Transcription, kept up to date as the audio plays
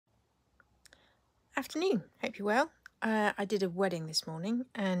Afternoon, hope you're well. I did a wedding this morning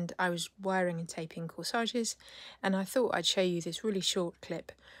and I was wiring and taping corsages, and I thought I'd show you this really short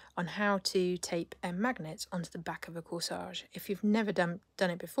clip on how to tape a magnet onto the back of a corsage. If you've never done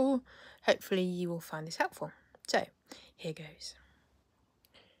it before, hopefully you will find this helpful. So, here goes.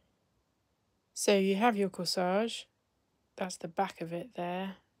 So you have your corsage, that's the back of it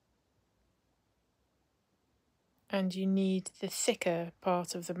there, and you need the thicker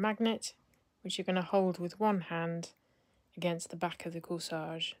part of the magnet, which you're going to hold with one hand against the back of the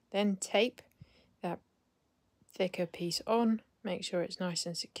corsage. Then tape that thicker piece on, make sure it's nice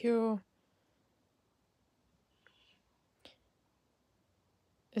and secure.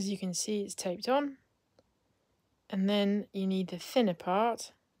 As you can see, it's taped on. And then you need the thinner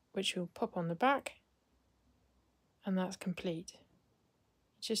part, which you'll pop on the back, and that's complete.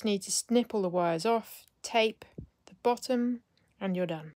 You just need to snip all the wires off, tape the bottom, and you're done.